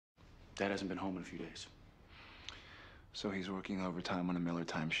Dad hasn't been home in a few days. So he's working overtime on a Miller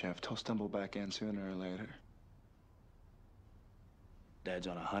Time shift. He'll stumble back in sooner or later. Dad's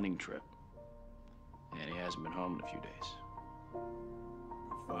on a hunting trip, and he hasn't been home in a few days.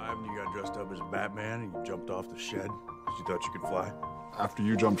 You're 5 and you got dressed up as Batman and you jumped off the shed because you thought you could fly. After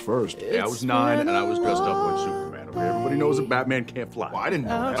you jumped first. Yeah, I was 9 and I was dressed up like Superman. Okay, everybody knows that Batman can't fly. Well, I didn't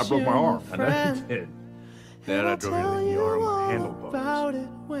know that. I broke my arm. I know you did. Then I drove you to the ER on my handlebars. About it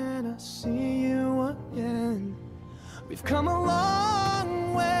when I see you again. We've come a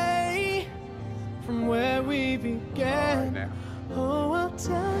long way from where we began. Oh, I'll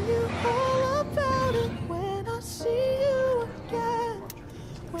tell you all about it when I see you again.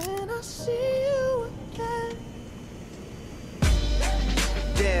 When I see you again.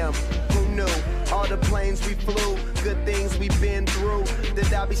 Damn, who knew? All the planes we flew, good things we've been through.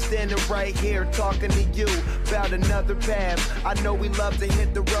 That I'll be standing right here talking to you about another path. I know we love to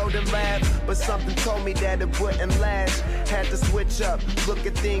hit the road and laugh, but something told me that it wouldn't last. Had to switch up, look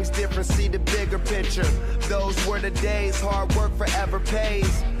at things different, see the bigger picture. Those were the days, hard work forever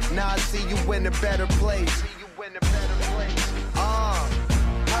pays. Now I see you in a better place.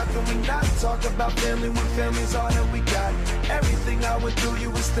 How can we not talk about family when family's all that we got? Everything I went through, you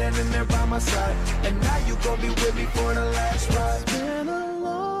were standing there by my side. And now you gon' be with me for the last ride. It's been a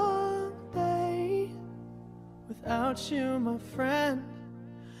long day without you, my friend.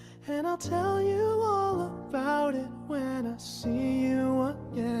 And I'll tell you all about it when I see you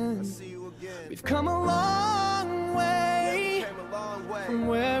again. We've come a long way, from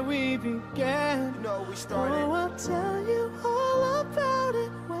where we began. Oh, I'll tell you all about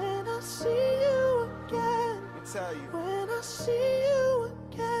it when I see you again. When I see you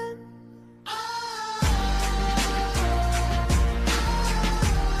again.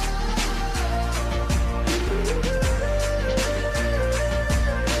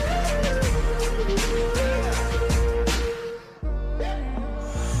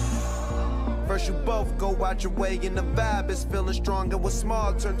 First you both go out your way and the vibe is feeling strong. And what's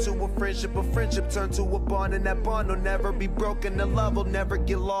small turn to a friendship turn to a bond. And that bond will never be broken, the love will never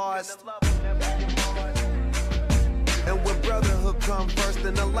get lost. And when brotherhood come first,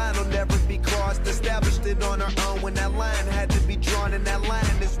 then the line will never be crossed. Established it on our own when that line had to be drawn. And that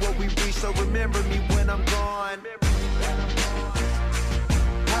line is what we reach, so remember me when I'm gone.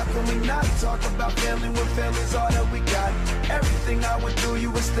 How can we not talk about family when family's all that we got? Everything I went through,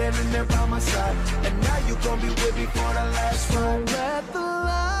 you were standing there by my side. And now you gon' be with me for the last ride. So let the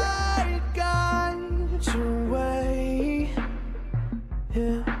light guide your way.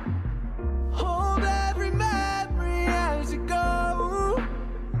 Yeah. Hold every memory as you go.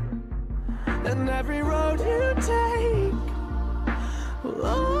 And every road you take will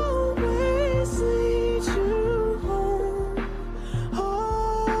always lead you home.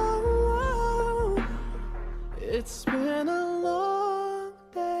 Oh, it's been a long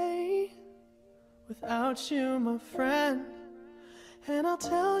day without you, my friend. And I'll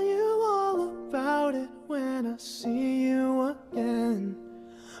tell you all about it when I see you again.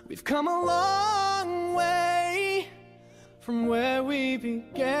 We've come a long way from where we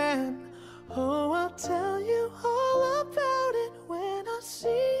began. Oh, I'll tell you all about it when I see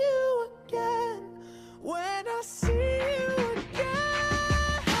you again. When I see